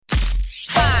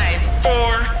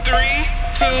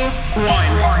2, 1.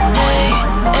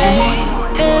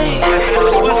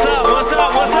 What's up? What's up?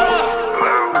 What's up?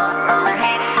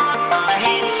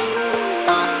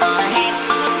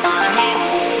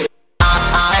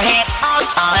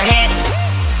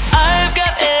 I've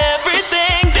got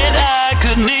everything that I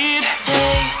could need.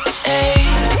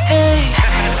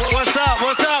 What's up?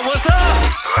 What's up? What's up?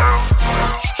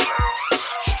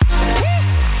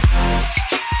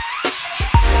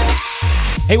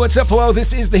 Hey, what's up? Hello,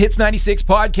 this is the Hits 96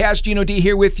 podcast. Gino D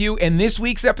here with you, and this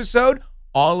week's episode,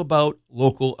 all about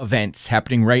local events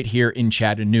happening right here in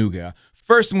Chattanooga.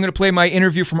 First, I'm going to play my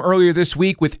interview from earlier this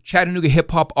week with Chattanooga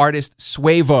hip-hop artist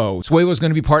Swayyvo. Swayyvo is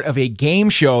going to be part of a game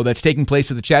show that's taking place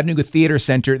at the Chattanooga Theater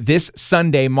Center this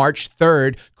Sunday, March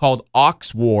 3rd, called Aux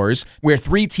Wars, where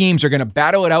 3 teams are going to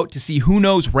battle it out to see who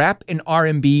knows rap and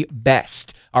R&B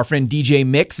best. Our friend DJ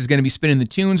Mix is going to be spinning the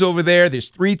tunes over there. There's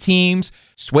 3 teams.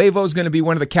 Swayyvo is going to be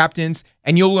one of the captains,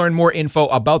 and you'll learn more info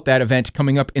about that event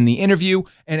coming up in the interview.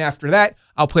 And after that,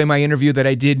 I'll play my interview that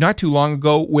I did not too long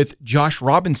ago with Josh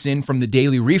Robinson from the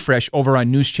Daily Refresh over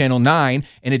on News Channel 9.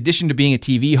 In addition to being a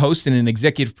TV host and an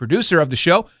executive producer of the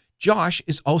show, Josh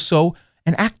is also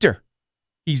an actor.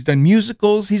 He's done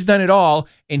musicals, he's done it all,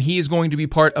 and he is going to be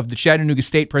part of the Chattanooga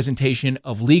State presentation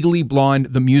of Legally Blonde,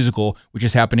 the musical, which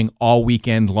is happening all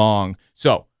weekend long.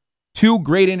 So, 2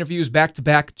 great interviews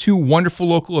back-to-back, 2 wonderful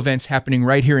local events happening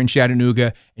right here in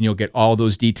Chattanooga, and you'll get all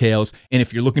those details. And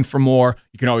if you're looking for more,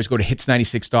 you can always go to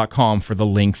hits96.com for the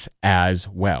links as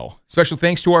well. Special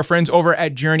thanks to our friends over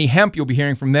at Journey Hemp. You'll be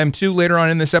hearing from them too later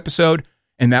on in this episode,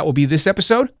 and that will be this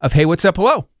episode of Hey, What's Up?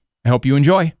 Hello. I hope you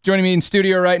enjoy. Joining me in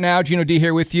studio right now, Gino D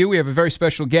here with you. We have a very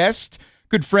special guest,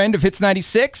 good friend of Hits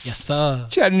 96. Yes, sir.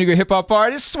 Chattanooga hip-hop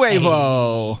artist,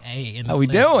 Swayyvo. Hey, how we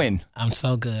doing? I'm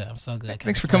so good.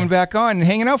 Thanks for coming back on and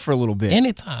hanging out for a little bit.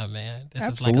 Anytime, man. This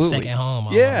Absolutely. is like a second home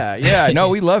almost. Yeah. No,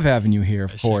 we love having you here,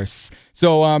 of course. Sure.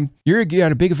 So you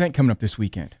got a big event coming up this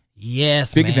weekend.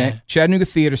 Yes, big man. event, Chattanooga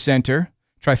Theater Center.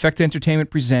 Trifecta Entertainment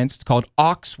presents. It's called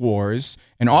Aux Wars.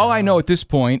 And all I know at this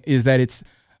point is that it's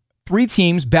 3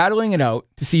 teams battling it out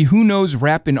to see who knows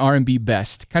rap and R&B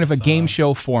best. Kind of a game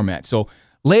show format. So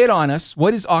lay it on us.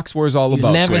 What is Aux Wars all about,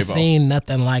 You've never Swayyvo? seen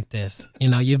nothing like this.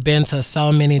 You've been to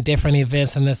so many different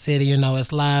events in the city.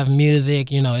 It's live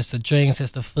music. It's the drinks,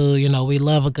 it's the food. We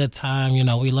love a good time.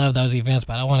 We love those events,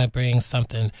 but I want to bring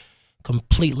something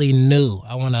completely new.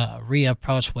 I want to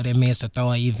reapproach what it means to throw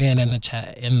an event in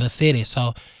the city.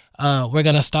 So we're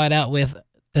going to start out with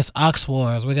this Aux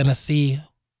Wars. We're going to see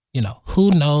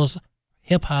who knows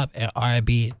hip-hop and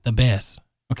R&B the best.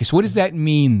 Okay, so what does that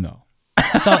mean, though?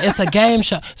 So it's a game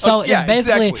show. So it's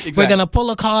basically, exactly. We're going to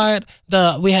pull a card.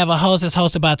 We have a host that's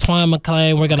hosted by Twine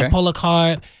McClain. We're going to pull a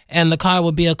card, and the card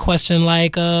will be a question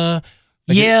like, turn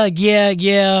me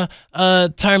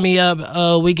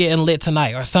up, we getting lit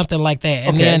tonight, or something like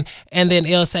that. And then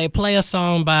it'll say, play a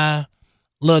song by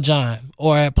Lil Jon,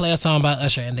 or play a song by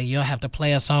Usher, and then you'll have to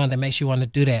play a song that makes you want to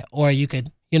do that. Or you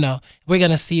could, we're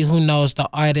going to see who knows the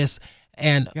artist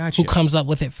and who comes up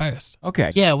with it first.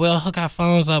 Okay. Yeah, we'll hook our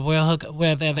phones up. We'll hook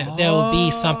where there will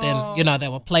be something,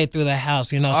 that will play through the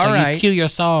house, so right. you cue your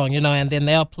song, and then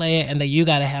they'll play it, and then you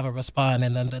got to have a response,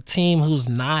 and then the team who's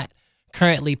not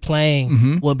currently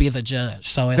playing will be the judge.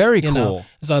 So it's very cool.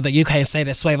 So that you can't say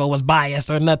that Swayyvo was biased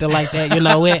or nothing like that.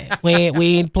 we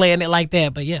ain't playing it like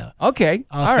that. But yeah. Okay.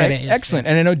 All right. Excellent.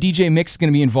 And I know DJ Mix is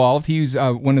going to be involved. He's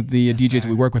one of the DJs that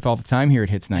we work with all the time here at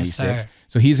Hits 96. Yes,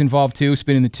 so he's involved too,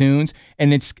 spinning the tunes.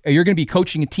 And you're going to be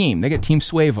coaching a team. They got Team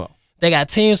Swayyvo. They got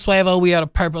Team Swayyvo. We are the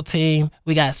purple team.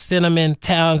 We got Cinnamon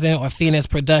Townsend or Phoenix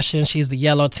Production. She's the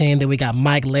yellow team. Then we got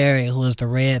Mike Larry, who is the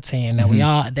red team.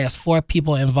 Now there's 4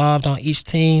 people involved on each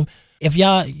team. If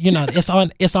y'all,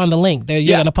 it's on the link. There,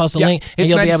 you're gonna post a link, and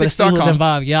you'll be able to see who's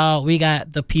involved. Y'all, we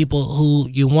got the people who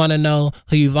you want to know,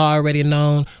 who you've already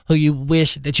known, who you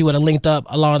wish that you would have linked up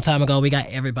a long time ago. We got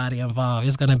everybody involved.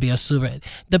 It's gonna be a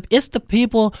it's the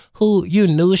people who you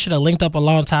knew should have linked up a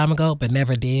long time ago, but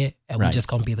never did. And we're just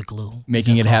going to be the glue.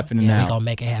 Making it happen now. We're going to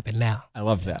make it happen now. I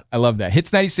love that.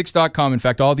 Hits96.com. In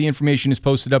fact, all the information is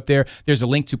posted up there. There's a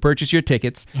link to purchase your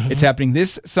tickets. It's happening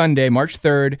this Sunday, March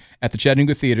 3rd at the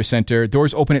Chattanooga Theater Center.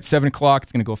 Doors open at 7 o'clock.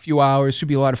 It's going to go a few hours. Should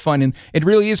be a lot of fun. And it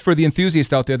really is for the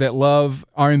enthusiasts out there that love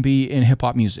R&B and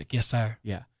hip-hop music. Yes, sir.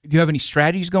 Yeah. Do you have any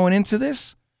strategies going into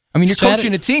this? I mean, you're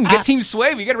coaching a team. You get Team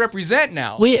Swayyvo. You got to represent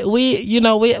now. We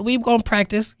gonna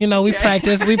practice.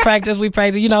 We practice.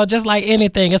 Just like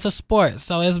anything, it's a sport,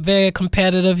 so it's very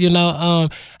competitive.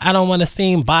 I don't want to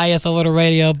seem biased over the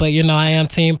radio, but I am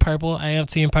Team Purple.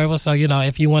 So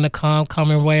if you want to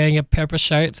come and wear your purple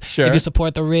shirts. Sure. If you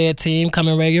support the red team, come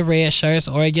and wear your red shirts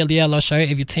or your yellow shirt.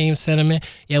 If you're Team Cinnamon,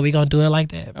 we gonna do it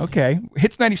like that. Okay,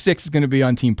 Hits 96 is gonna be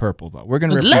on Team Purple though. We're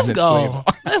gonna represent Swayyvo.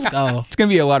 Let's go. It's gonna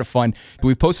be a lot of fun.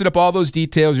 We've posted up all those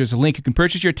details. There's a link. You can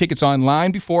purchase your tickets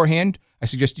online beforehand. I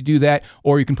suggest you do that,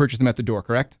 or you can purchase them at the door,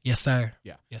 correct? Yes, sir.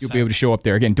 Yeah. Yes, You'll sir. be able to show up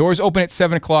there. Again, doors open at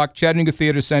 7 o'clock, Chattanooga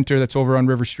Theater Center. That's over on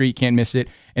River Street. Can't miss it.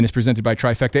 And it's presented by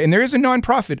Trifecta. And there is a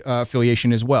nonprofit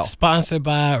affiliation as well. Sponsored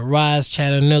by Rise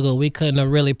Chattanooga. We couldn't have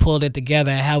really pulled it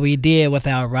together how we did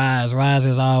without Rise. Rise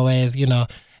is always, at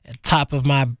top of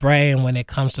my brain when it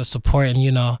comes to supporting,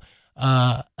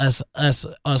 us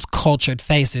cultured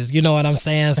faces. You know what I'm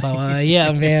saying? So,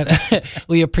 man,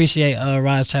 we appreciate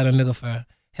Rise Chattanooga for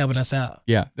helping us out.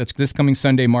 Yeah, that's this coming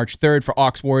Sunday, March 3rd for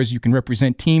Aux Wars. You can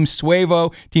represent Team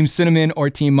Swayyvo, Team Cinnamon, or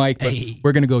Team Mike, but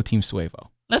we're going to go Team Swayyvo.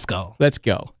 Let's go. Let's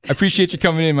go. I appreciate you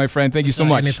coming in, my friend. Thank you so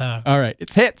much. Anytime. All right,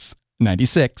 it's Hits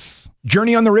 96.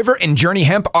 Journey on the River and Journey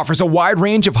Hemp offers a wide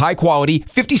range of high-quality,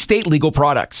 50-state legal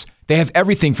products. They have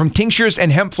everything from tinctures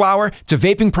and hemp flower to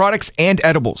vaping products and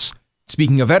edibles.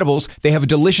 Speaking of edibles, they have a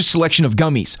delicious selection of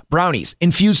gummies, brownies,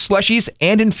 infused slushies,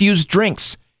 and infused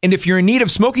drinks. And if you're in need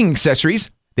of smoking accessories,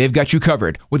 they've got you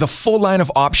covered with a full line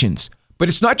of options. But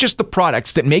it's not just the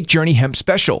products that make Journey Hemp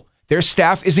special. Their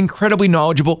staff is incredibly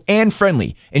knowledgeable and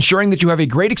friendly, ensuring that you have a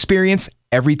great experience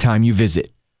every time you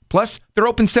visit. Plus, they're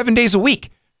open 7 days a week,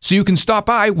 so you can stop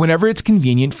by whenever it's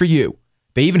convenient for you.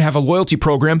 They even have a loyalty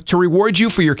program to reward you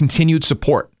for your continued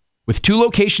support, with 2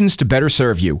 locations to better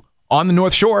serve you, on the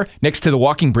North Shore next to the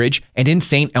walking bridge and in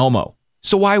St. Elmo.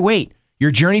 So why wait?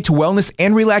 Your journey to wellness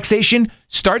and relaxation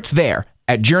starts there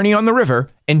at Journey on the River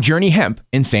and Journey Hemp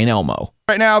in St. Elmo.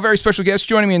 Right now, a very special guest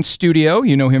joining me in studio.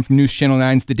 You know him from News Channel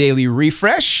 9's The Daily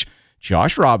Refresh,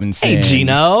 Josh Robinson. Hey,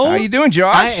 Gino. How you doing,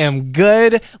 Josh? I am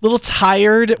good. A little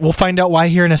tired. We'll find out why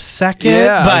here in a second.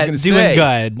 Yeah, but doing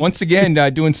good. Once again,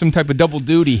 doing some type of double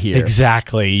duty here.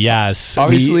 Exactly, yes.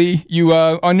 Obviously, you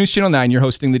on News Channel 9, you're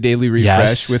hosting The Daily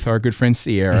Refresh with our good friend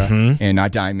Sierra and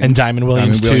Diamond. And Diamond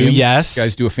Williams, too, yes. You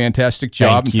guys do a fantastic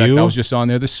job. Thank in fact, you. I was just on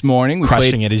there this morning. We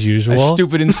Crushing played it as usual. a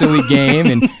stupid and silly game,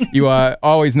 and you are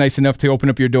always nice enough to open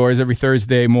up your doors every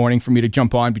Thursday morning for me to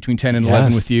jump on between 10 and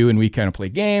 11 with you, and we kind of play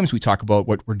games. We talk about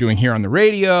what we're doing here on the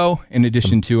radio, in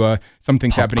addition to some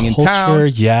things happening in town.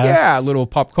 Yes. Yeah, a little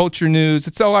pop culture news.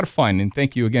 It's a lot of fun, and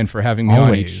thank you again for having me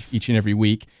on each and every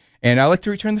week. And I like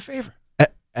to return the favor.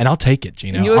 And I'll take it,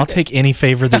 Gino. I'll take any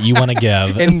favor that you want to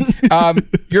give. And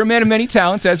you're a man of many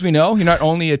talents, as we know. You're not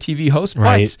only a TV host,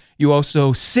 but you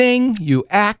also sing, you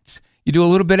act, you do a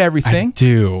little bit of everything. I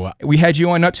do. We had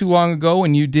you on not too long ago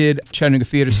when you did Chattanooga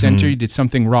Theater Center. You did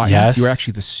Something Rotten. Yes. You were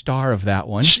actually the star of that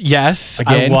one. Yes,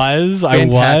 Again, I was.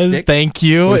 fantastic. Thank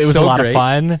you. It was so a lot great. of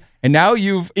fun. And now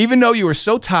even though you were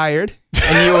so tired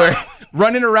and you were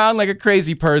running around like a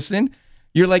crazy person,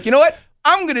 you're like, you know what?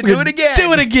 I'm going to do it again.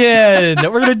 Do it again.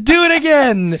 We're going to do it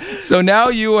again. So now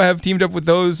you have teamed up with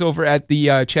those over at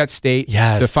the Chatt State,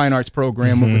 the fine arts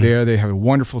program over there. They have a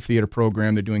wonderful theater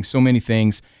program. They're doing so many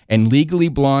things. And Legally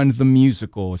Blonde, the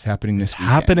musical, is happening this weekend.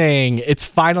 Happening. It's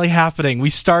finally happening. We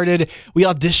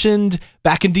auditioned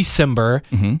back in December,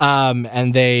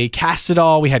 and they cast it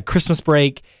all. We had Christmas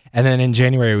break, and then in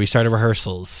January we started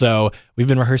rehearsals. So we've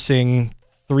been rehearsing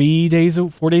 4 days a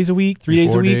week, 3 days a week.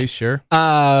 4 days, sure.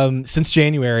 Since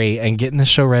January, and getting the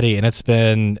show ready, and it's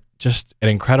been just an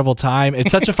incredible time.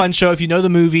 It's such a fun show. If you know the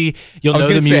movie, you'll know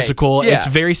the musical. Yeah. It's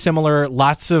very similar.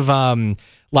 Lots of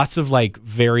like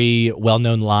very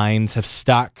well-known lines have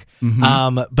stuck.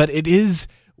 But it is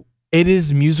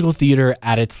musical theater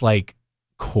at its like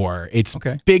core. It's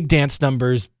big dance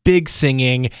numbers, big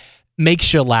singing,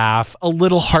 makes you laugh, a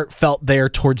little heartfelt there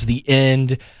towards the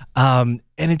end. And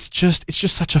it's just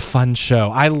such a fun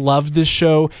show. I love this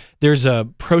show. There's a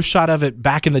pro shot of it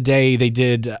back in the day they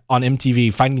did on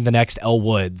MTV, Finding the Next Elle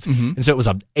Woods. And so it was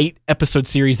an 8-episode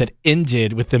series that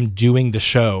ended with them doing the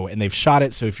show, and they've shot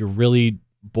it. So if you're really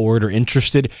bored or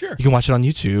interested, you can watch it on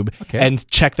YouTube and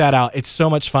check that out. It's so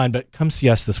much fun, but come see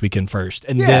us this weekend first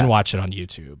and then watch it on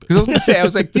YouTube. Because I was going to say, I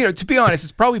was like, to be honest,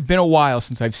 it's probably been a while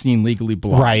since I've seen Legally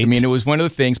Blonde. Right. I mean, it was one of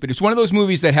the things, but it's one of those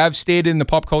movies that have stayed in the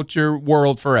pop culture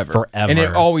world forever. And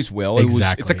it always will.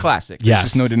 Exactly. It's a classic. There's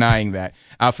just no denying that.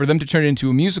 For them to turn it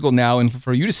into a musical now, and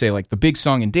for you to say, like, the big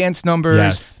song and dance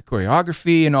numbers, the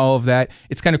choreography and all of that,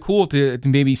 it's kind of cool to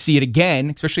maybe see it again,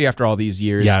 especially after all these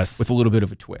years, with a little bit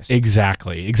of a twist. Exactly.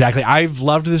 Exactly. I've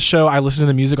loved this show. I listen to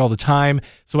the music all the time.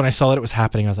 So when I saw that it was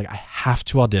happening, I was like, I have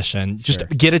to audition. Just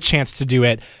get a chance to do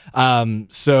it.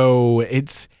 So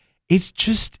it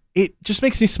just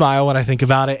makes me smile when I think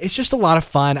about it. It's just a lot of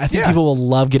fun. I think people will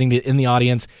love getting in the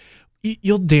audience.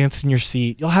 You'll dance in your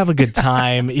seat. You'll have a good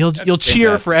time. You'll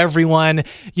cheer for everyone.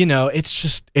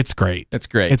 It's great. That's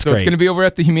great. It's going to be over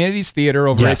at the Humanities Theater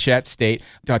over at Chatt State.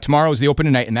 Tomorrow is the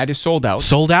opening night, and that is sold out.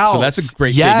 So that's a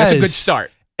great thing. That's a good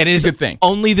start. It is a good thing.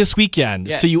 Only this weekend.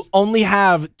 Yes. So you only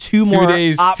have two more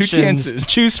days, options 2 chances to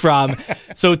choose from.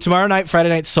 So tomorrow night, Friday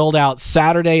night sold out.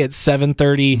 Saturday at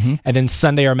 7:30, and then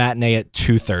Sunday our matinee at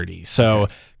 2:30. So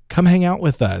come hang out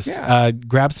with us. Yeah.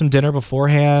 Grab some dinner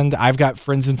beforehand. I've got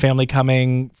friends and family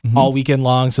coming all weekend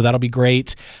long, so that'll be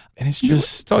great. And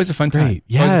it's always a fun time.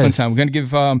 Yes. Always a fun time. We're going to give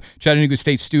Chattanooga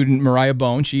State student Mariah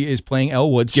Bone. She is playing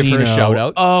Elle Woods. Give her a shout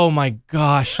out. Oh my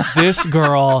gosh, this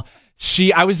girl.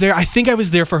 I was there. I think I was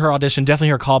there for her audition. Definitely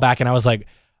her callback, and I was like,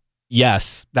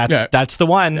 "Yes, that's the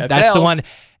one. That's the one."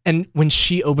 And when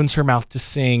she opens her mouth to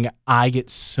sing, I get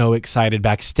so excited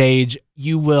backstage.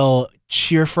 You will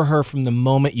cheer for her from the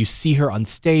moment you see her on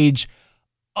stage.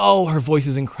 Oh, her voice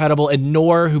is incredible. And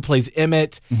Noor, who plays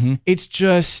Emmett, it's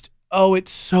just,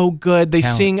 it's so good. They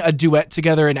sing a duet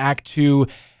together in Act 2,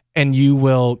 and you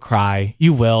will cry.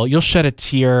 You'll shed a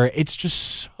tear. It's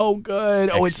just so good.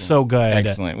 Excellent. Oh, it's so good.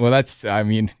 Excellent. Well,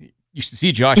 you should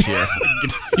see Josh here.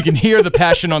 You can hear the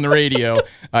passion on the radio.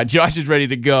 Josh is ready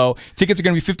to go. Tickets are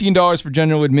going to be $15 for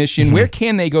general admission. Where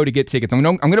can they go to get tickets? I'm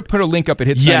going to put a link up at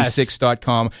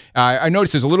hits96.com. I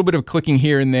noticed there's a little bit of clicking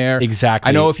here and there. Exactly.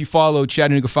 I know if you follow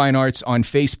Chattanooga Fine Arts on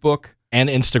Facebook and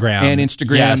Instagram.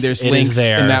 Yes, there's links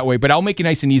in that way. But I'll make it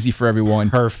nice and easy for everyone.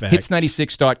 Perfect.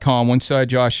 Hits96.com. Once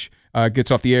Josh gets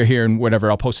off the air here and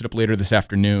whatever, I'll post it up later this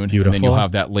afternoon. Beautiful. And then you'll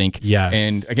have that link. Yes.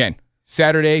 And again,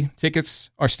 Saturday tickets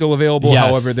are still available. Yes.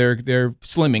 However, they're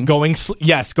slimming. Going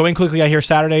quickly. I hear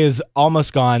Saturday is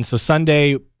almost gone. So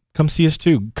Sunday, come see us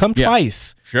too. Come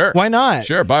twice. Sure. Why not?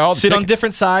 Sure. Buy all the tickets. Sit on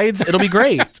different sides. It'll be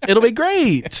great. It'll be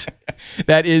great.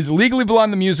 That is Legally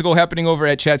Blonde the Musical, happening over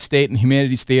at Chatt State and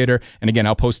Humanities Theater. And again,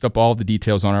 I'll post up all the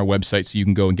details on our website so you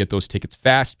can go and get those tickets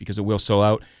fast because it will sell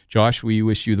out. Josh, we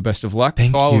wish you the best of luck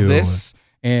with all of this.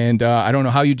 And I don't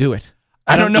know how you do it.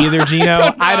 I don't know either,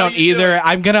 Gino. I don't either.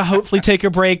 I'm going to hopefully take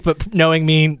a break, but knowing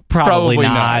me, probably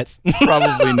not.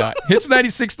 Probably not.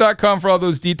 Hits96.com for all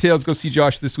those details. Go see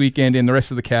Josh this weekend and the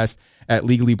rest of the cast at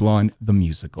Legally Blonde, the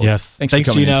musical. Yes. Thanks for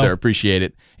coming in, sir. Appreciate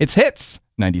it. It's Hits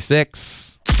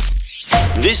 96.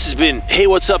 This has been Hey,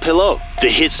 What's Up, Hello, the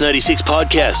Hits 96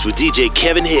 podcast with DJ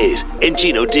Kevin Hayes and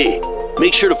Gino D.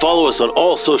 Make sure to follow us on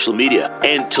all social media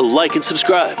and to like and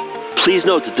subscribe. Please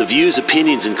note that the views,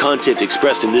 opinions, and content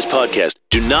expressed in this podcast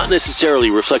do not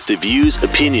necessarily reflect the views,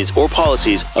 opinions, or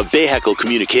policies of Bayhackle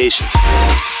Communications.